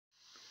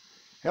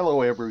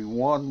Hello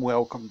everyone,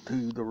 welcome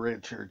to the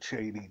Richard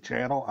Cheney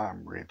channel.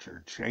 I'm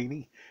Richard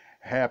Cheney.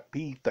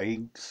 Happy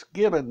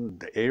Thanksgiving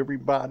to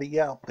everybody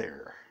out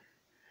there.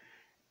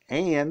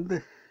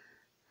 And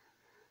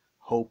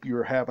hope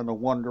you're having a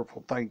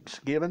wonderful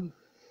Thanksgiving.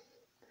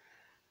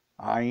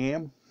 I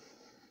am.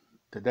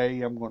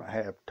 Today I'm going to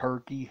have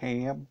turkey,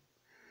 ham,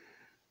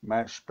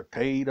 mashed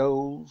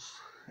potatoes,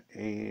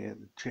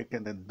 and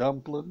chicken and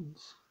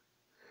dumplings.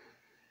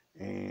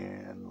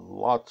 And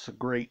lots of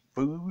great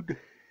food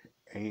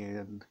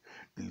and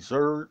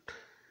dessert.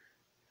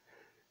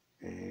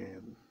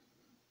 And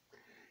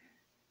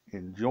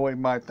enjoy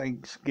my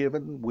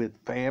Thanksgiving with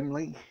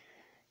family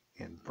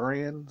and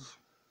friends.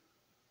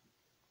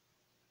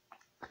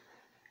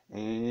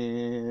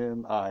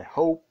 And I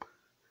hope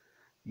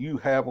you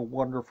have a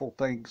wonderful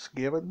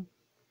Thanksgiving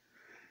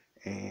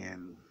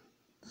and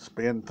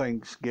spend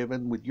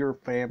Thanksgiving with your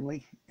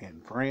family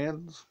and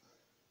friends.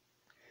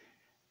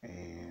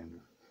 And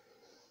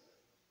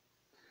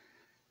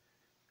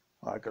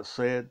like I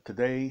said,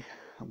 today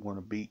I'm going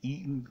to be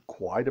eating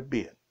quite a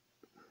bit.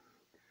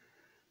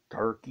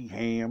 Turkey,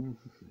 ham,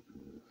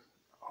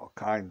 all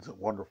kinds of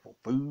wonderful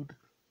food.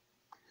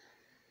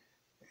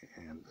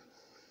 And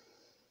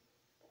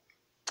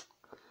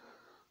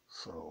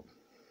so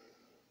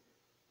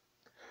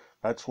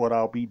that's what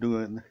I'll be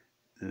doing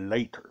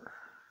later.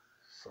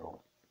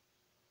 So,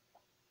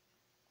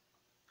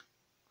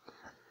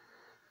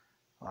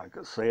 like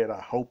I said,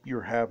 I hope you're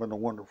having a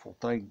wonderful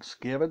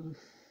Thanksgiving,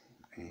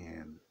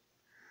 and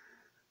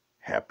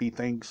happy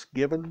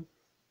Thanksgiving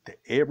to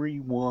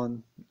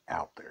everyone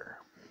out there.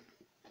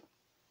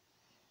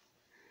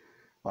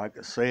 Like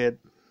I said,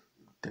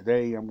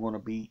 today I'm going to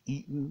be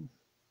eating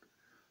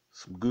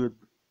some good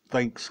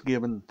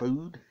Thanksgiving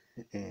food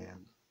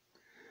and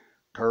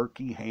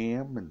turkey,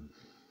 ham, and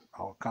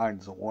all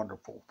kinds of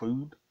wonderful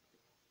food.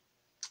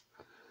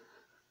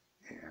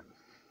 And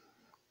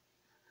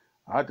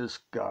I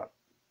just got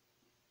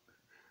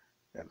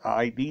an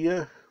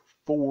idea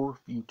for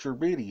future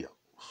videos.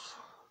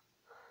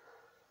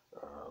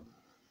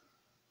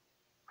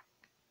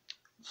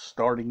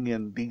 Starting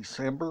in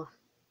December,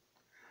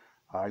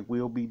 I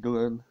will be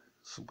doing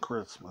some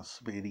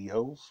Christmas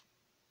videos.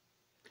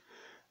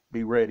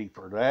 Be ready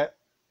for that.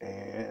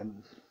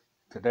 And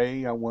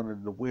today I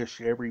wanted to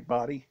wish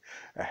everybody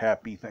a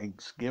happy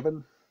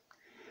Thanksgiving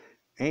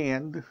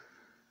and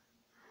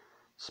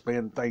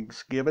spend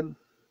Thanksgiving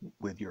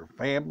with your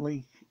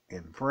family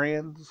and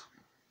friends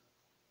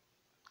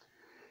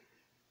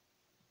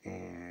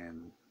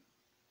and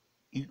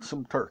eat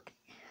some turkey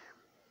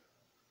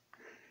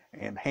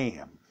and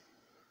ham,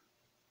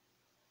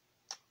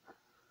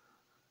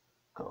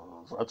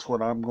 because that's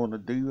what I'm going to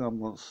do. I'm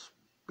going to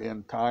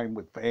spend time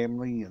with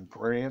family and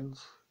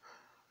friends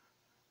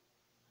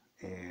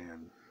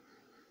and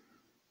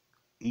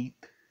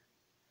eat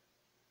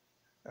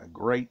a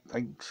great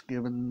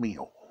Thanksgiving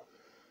meal.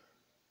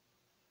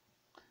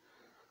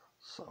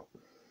 So,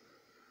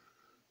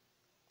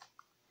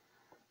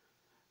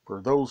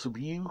 for those of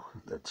you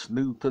that's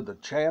new to the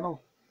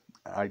channel,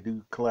 I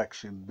do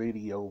collection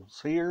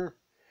videos here,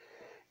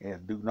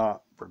 and do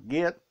not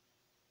forget,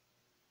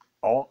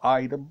 all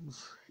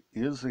items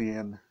is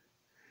in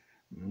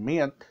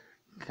mint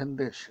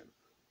condition.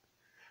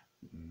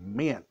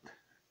 Mint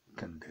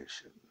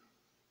condition.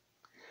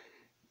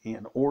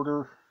 In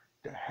order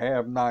to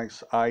have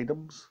nice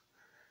items,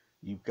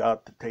 you've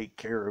got to take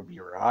care of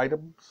your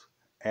items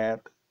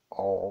at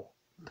all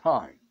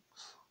times.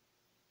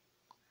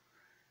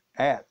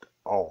 At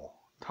all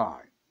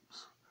times.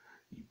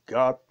 You've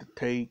got to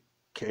take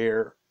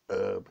care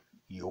of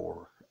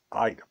your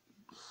items.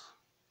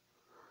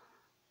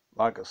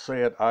 Like I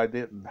said, I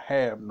didn't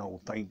have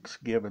no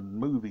Thanksgiving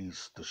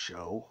movies to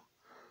show,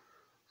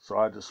 so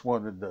I just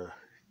wanted to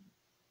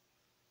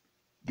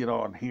get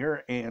on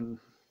here and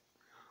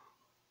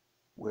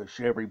wish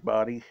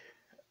everybody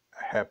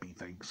a happy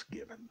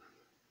Thanksgiving.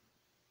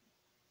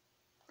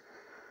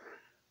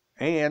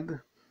 And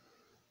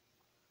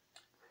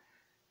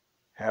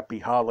happy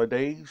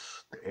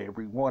holidays to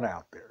everyone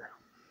out there.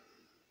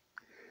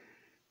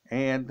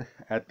 And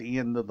at the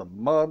end of the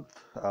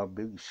month, I'll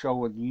be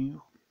showing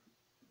you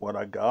what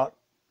I got.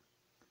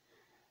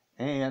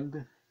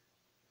 And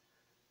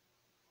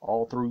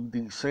all through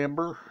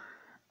December,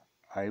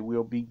 I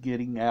will be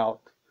getting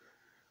out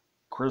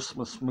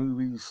Christmas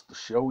movies to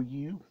show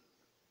you.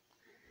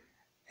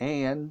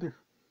 And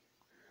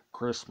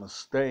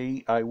Christmas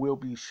Day, I will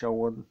be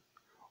showing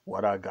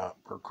what I got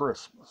for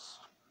Christmas.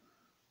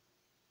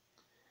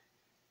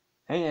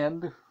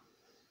 And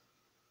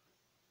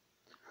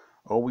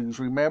always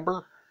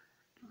remember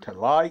to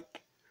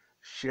like,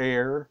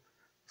 share,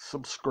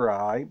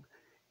 subscribe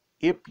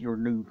if you're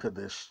new to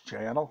this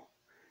channel.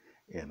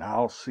 And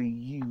I'll see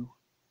you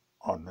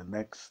on the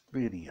next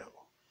video.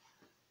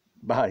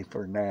 Bye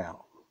for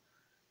now.